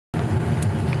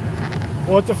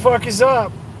What the fuck is up?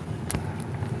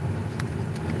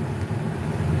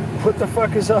 What the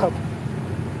fuck is up?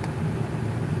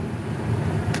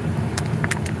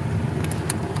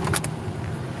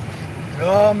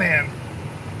 Oh man.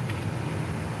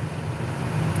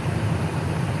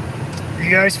 You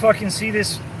guys fucking see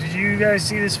this? Did you guys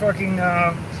see this fucking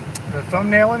the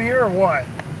thumbnail in here or what?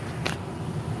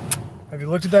 Have you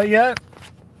looked at that yet?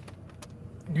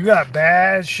 You got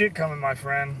bad shit coming, my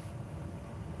friend.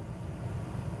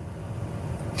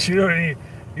 You don't need,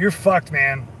 you're fucked,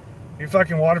 man. Your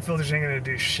fucking water filters ain't gonna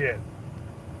do shit.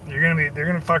 They're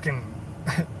gonna fucking,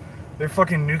 they're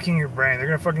fucking nuking your brain. They're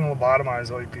gonna fucking lobotomize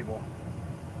all you people.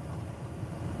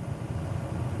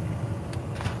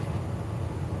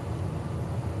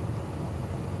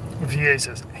 VA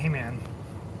says, hey man,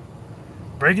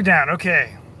 break it down.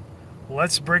 Okay,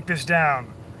 let's break this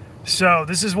down. So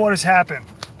this is what has happened.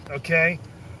 Okay,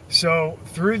 so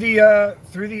through the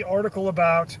article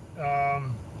about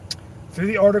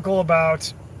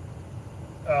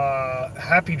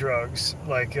happy drugs,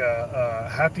 like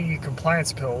happy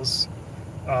compliance pills,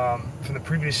 from the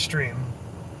previous stream,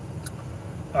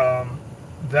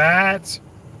 that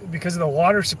because of the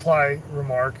water supply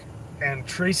remark and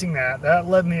tracing that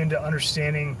led me into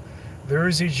understanding there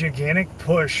is a gigantic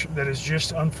push that has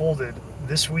just unfolded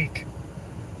this week.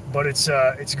 But it's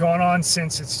gone on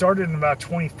since it started in about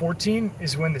 2014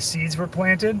 is when the seeds were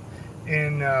planted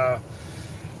in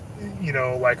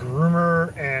like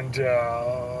rumor and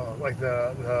like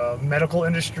the medical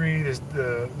industry,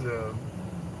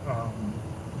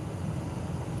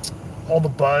 all the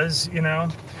buzz,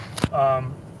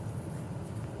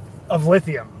 of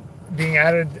lithium being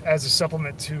added as a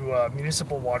supplement to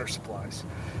municipal water supplies.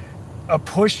 A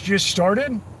push just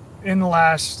started in the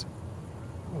last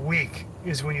week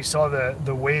is when you saw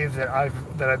the wave that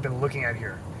I've been looking at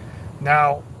here.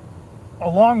 Now,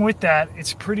 along with that,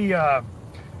 it's pretty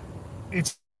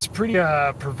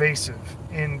pervasive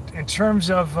in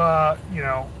terms of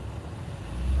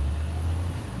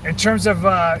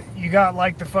you got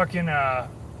like the fucking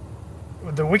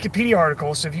the Wikipedia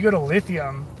article. So if you go to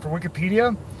Lithium for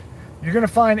Wikipedia, you're gonna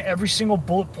find every single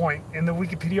bullet point in the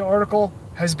Wikipedia article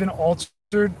has been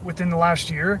altered within the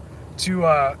last year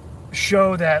to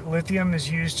show that lithium is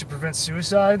used to prevent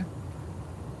suicide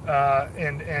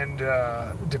and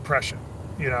depression,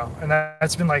 and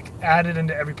that's been like added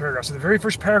into every paragraph. So the very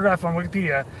first paragraph on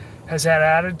Wikipedia has had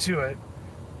added to it.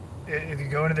 If you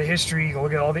go into the history, you can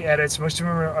look at all the edits. Most of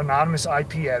them are anonymous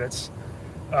IP edits,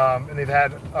 and they've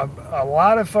had a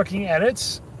lot of fucking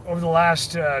edits over the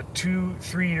last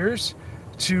 2-3 years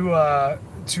to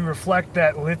reflect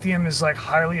that lithium is like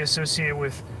highly associated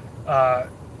with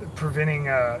preventing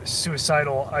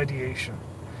suicidal ideation.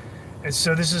 And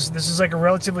so this is like a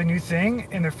relatively new thing,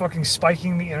 and they're fucking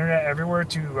spiking the internet everywhere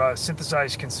to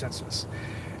synthesize consensus.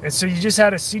 And so you just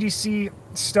had a CDC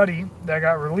study that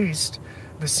got released.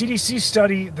 The CDC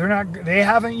study, the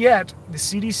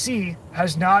CDC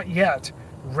has not yet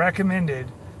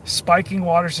recommended spiking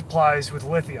water supplies with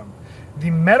lithium.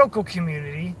 The medical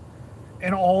community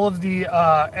and all of the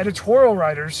editorial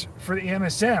writers for the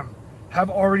MSM have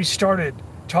already started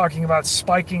talking about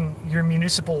spiking your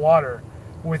municipal water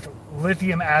with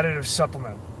lithium additive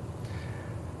supplement.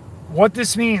 What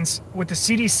this means with the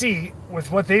CDC,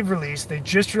 with what they've released, they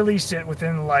just released it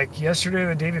within like yesterday or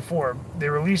the day before. They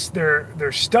released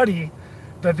their study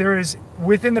that there is,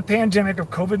 within the pandemic of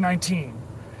COVID-19,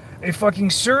 a fucking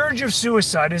surge of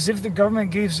suicide, as if the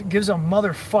government gives a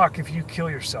motherfuck if you kill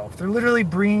yourself. They're literally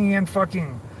bringing in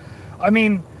fucking,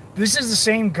 this is the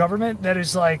same government that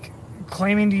is like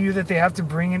claiming to you that they have to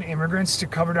bring in immigrants to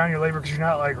cover down your labor because you're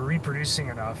not like reproducing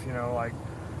enough, like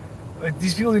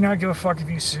these people do not give a fuck if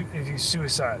you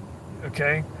suicide,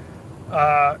 okay?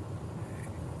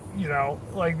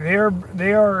 Like they're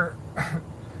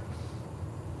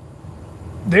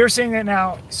saying that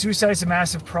now suicide is a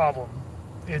massive problem.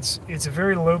 It's a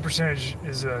very low percentage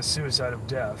is a suicide of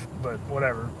death, but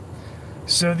whatever.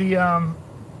 So the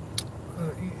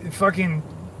fucking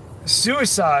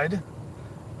suicide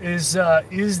is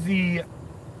the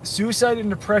suicide and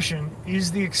depression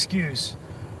is the excuse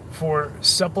for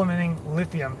supplementing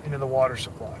lithium into the water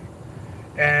supply.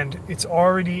 And it's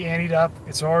already anteed up.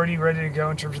 It's already ready to go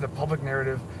in terms of the public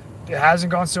narrative. It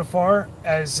hasn't gone so far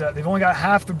as they've only got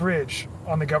half the bridge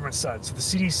on the government side. So the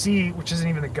CDC, which isn't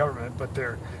even the government, but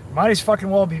there might as fucking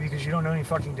well be because you don't know any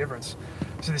fucking difference.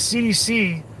 So the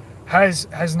CDC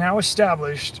has now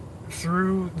established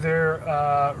through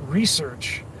their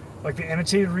research, like the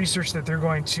annotated research that they're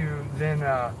going to then,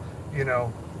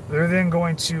 they're then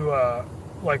going to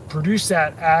like produce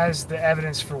that as the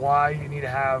evidence for why you need to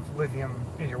have lithium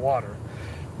in your water.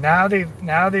 Now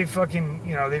they've fucking,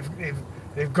 you know,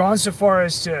 they've gone so far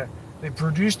as to, they've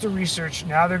produced the research.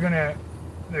 Now they're gonna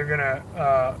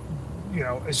you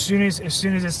know, as soon as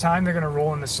it's time, they're gonna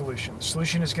roll in the solution. The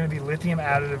solution is gonna be lithium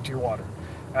additive to your water.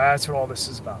 That's what all this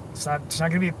is about. It's not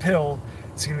gonna be a pill.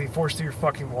 It's gonna be forced through your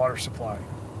fucking water supply.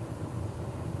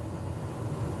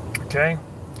 Okay,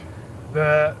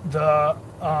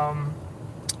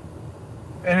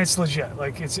 and it's legit.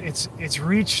 Like it's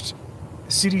reached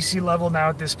CDC level now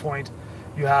at this point.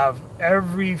 You have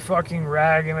every fucking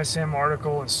rag MSM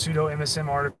article and pseudo MSM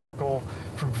article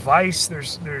from Vice.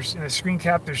 There's in the screen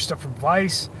cap. There's stuff from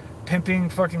Vice pimping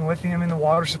fucking lithium in the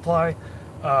water supply.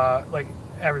 Like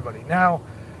everybody. Now,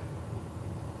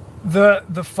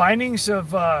 the findings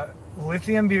of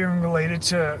lithium being related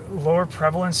to lower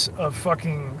prevalence of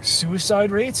fucking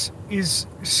suicide rates is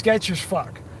sketch as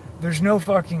fuck. There's no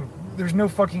fucking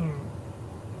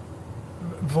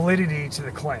validity to the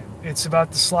claim. It's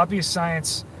about the sloppiest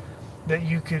science that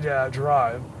you could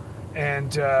derive,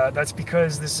 and that's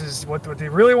because this is what they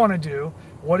really want to do.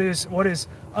 What is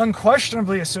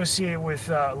unquestionably associated with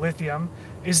lithium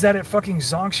is that it fucking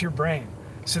zonks your brain.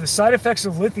 So the side effects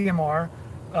of lithium are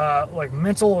like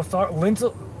mental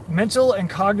and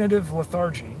cognitive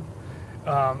lethargy,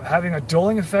 having a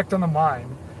dulling effect on the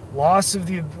mind, loss of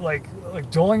the like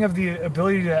dulling of the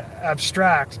ability to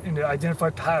abstract and to identify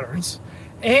patterns,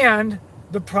 and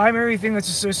the primary thing that's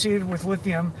associated with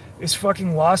lithium is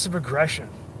fucking loss of aggression.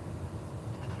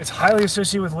 It's highly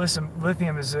associated with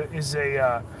lithium is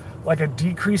a like a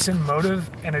decrease in motive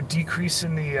and a decrease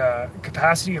in the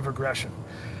capacity of aggression.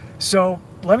 So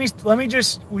let me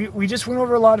just we just went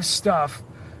over a lot of stuff.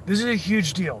 This is a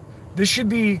huge deal.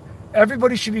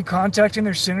 Everybody should be contacting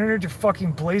their senator to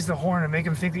fucking blaze the horn and make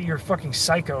them think that you're fucking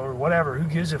psycho or whatever. Who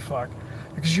gives a fuck?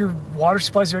 Because your water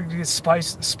supplies are going to get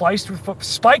spiked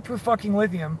with fucking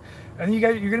lithium, and you're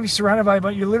going to be surrounded by,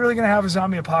 but you're literally going to have a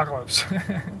zombie apocalypse,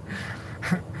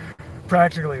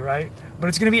 practically, right? But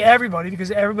it's going to be everybody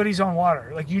because everybody's on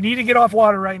water. Like, you need to get off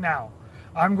water right now.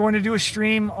 I'm going to do a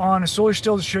stream on a solar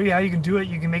still to show you how you can do it.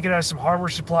 You can make it out of some hardware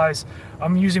supplies.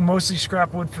 I'm using mostly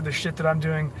scrap wood for the shit that I'm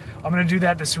doing. I'm going to do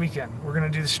that this weekend. We're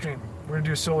going to do the stream. We're going to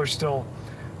do a solar still.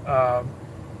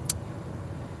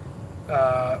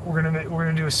 We're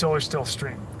gonna do a solar still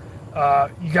stream.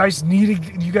 You guys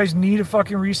need a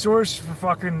fucking resource for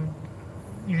fucking.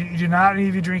 You do not need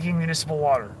to be drinking municipal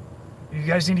water. You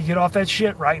guys need to get off that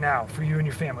shit right now for you and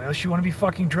your family. Unless you want to be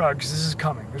fucking drugged, this is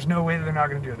coming. There's no way that they're not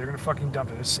going to do it. They're going to fucking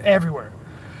dump it. It's everywhere.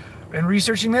 And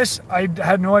researching this, I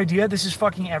had no idea. This is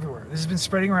fucking everywhere. This has been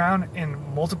spreading around and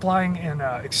multiplying and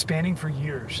expanding for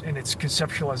years in its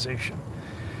conceptualization.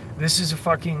 This is a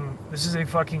fucking.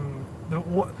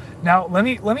 Now let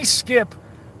me skip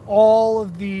all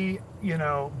of the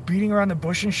beating around the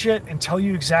bush and shit and tell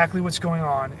you exactly what's going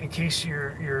on in case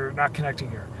you're not connecting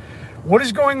here. What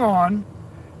is going on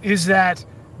is that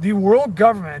the world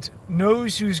government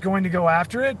knows who's going to go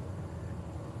after it,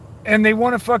 and they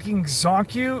want to fucking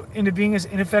zonk you into being as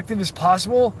ineffective as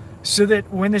possible so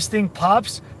that when this thing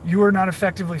pops, you are not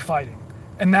effectively fighting.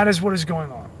 And that is what is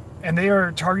going on. And they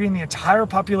are targeting the entire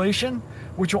population,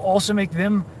 which will also make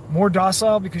them more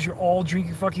docile because you're all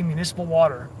drinking fucking municipal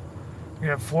water. You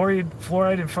have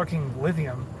fluoride and fucking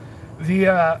lithium.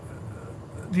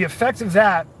 The effect of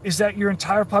that is that your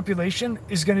entire population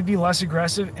is going to be less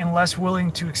aggressive and less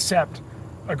willing to accept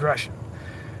aggression.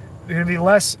 They're going to be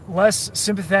less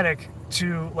sympathetic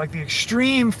to like the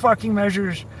extreme fucking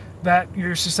measures that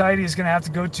your society is going to have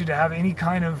to go to have any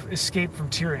kind of escape from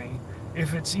tyranny,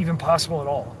 if it's even possible at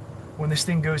all, when this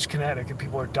thing goes kinetic and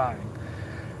people are dying.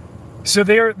 So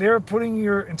they're putting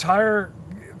your entire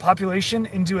population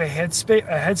into a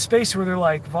headspace where they're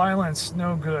like, violence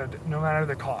no good, no matter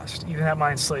the cost, even at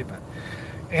my enslavement.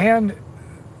 And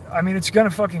I mean, it's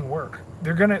gonna fucking work.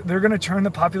 They're gonna turn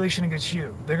the population against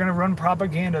you. They're gonna run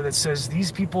propaganda that says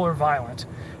these people are violent,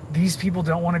 these people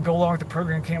don't want to go along with the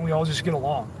program, can't we all just get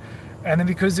along? And then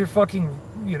because they're fucking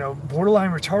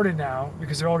borderline retarded now,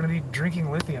 because they're all gonna be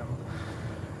drinking lithium,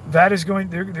 that is going,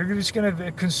 they're just going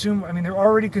to consume, I mean, they're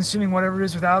already consuming whatever it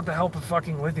is without the help of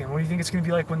fucking lithium. What do you think it's going to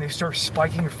be like when they start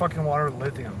spiking your fucking water with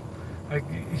lithium? Like,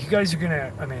 you guys are going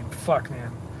to, I mean, fuck,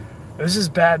 man. This is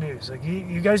bad news. Like,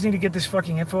 you guys need to get this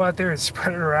fucking info out there and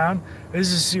spread it around.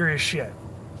 This is serious shit.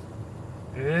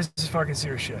 It is fucking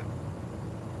serious shit.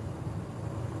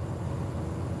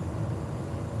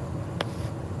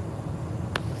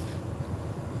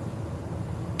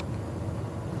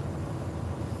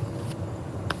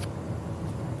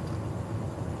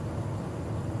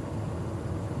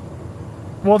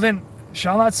 Well, then,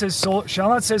 Shalnat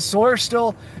says solar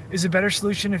still is a better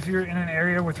solution if you're in an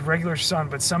area with regular sun,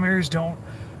 but some areas don't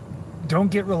Don't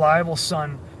get reliable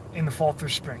sun in the fall through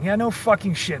spring. Yeah, no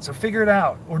fucking shit. So figure it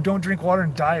out. Or don't drink water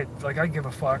and diet. Like, I give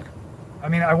a fuck. I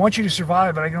mean, I want you to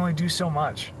survive, but I can only do so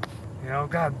much. You know,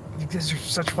 God, you guys are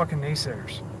such fucking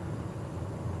naysayers.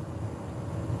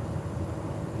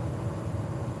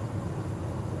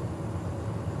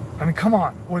 I mean, come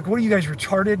on. Like, what are you guys,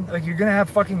 retarded? Like, you're gonna have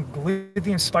fucking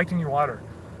lithium spiked in your water.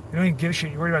 You don't even give a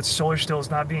shit. You're worried about solar stills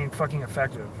not being fucking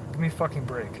effective. Give me a fucking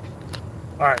break.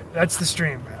 Alright, that's the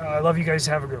stream. I love you guys.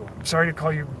 Have a good one. I'm sorry to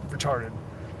call you retarded.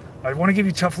 I want to give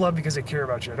you tough love because I care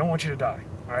about you. I don't want you to die.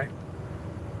 Alright?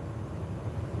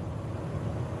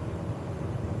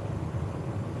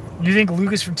 You think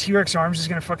Lucas from T-Rex Arms is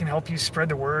gonna fucking help you spread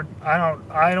the word?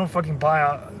 I don't fucking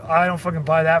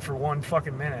buy that for one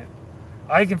fucking minute.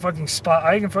 I can fucking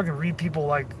read people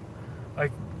like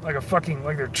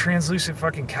they're translucent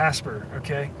fucking Casper,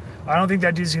 okay? I don't think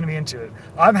that dude's gonna be into it.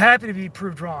 I'm happy to be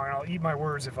proved wrong, and I'll eat my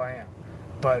words if I am.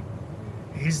 But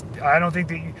I don't think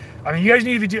that I mean, you guys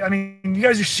need to be, I mean, you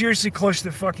guys are seriously close to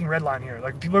the fucking red line here.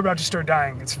 Like, people are about to start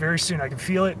dying. It's very soon. I can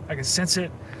feel it. I can sense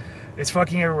it. It's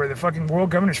fucking everywhere. The fucking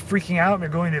world government is freaking out, and they're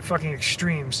going to fucking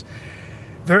extremes.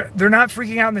 They're not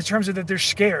freaking out in the terms of that they're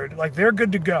scared. Like, they're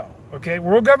good to go. Okay,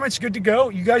 world government's good to go.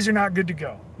 You guys are not good to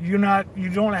go. You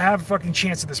don't have a fucking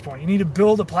chance at this point. You need to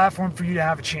build a platform for you to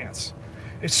have a chance.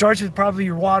 It starts with probably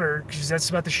your water, because that's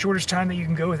about the shortest time that you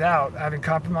can go without having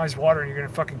compromised water, and you're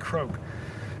gonna fucking croak.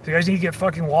 So you guys need to get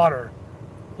fucking water,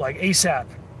 like ASAP.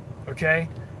 Okay,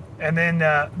 and then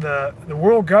the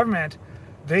world government,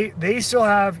 they still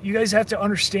have. You guys have to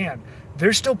understand,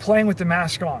 they're still playing with the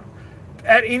mask on.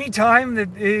 At any time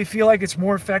that they feel like it's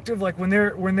more effective, like when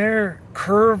their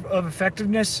curve of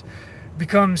effectiveness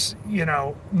becomes, you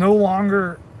know, no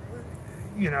longer,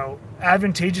 you know,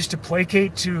 advantageous to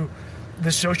placate to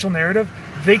the social narrative,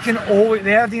 they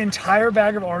have the entire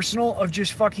bag of arsenal of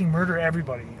just fucking murder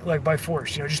everybody, like by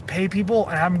force. You know, just pay people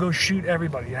and have them go shoot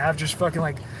everybody and have just fucking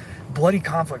like bloody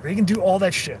conflict. They can do all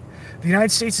that shit. The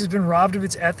United States has been robbed of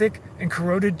its ethic and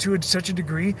corroded to such a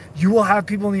degree. You will have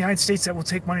people in the United States that will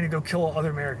take money to go kill other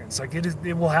Americans. Like,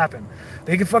 it will happen.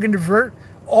 They can fucking divert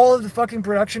all of the fucking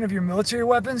production of your military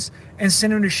weapons and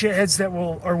send them to shitheads that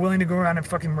are willing to go around and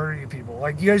fucking murder you people.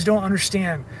 Like, you guys don't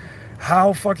understand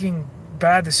how fucking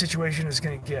bad the situation is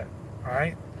gonna get. All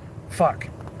right? Fuck.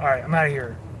 All right, I'm out of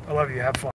here. I love you. Have fun.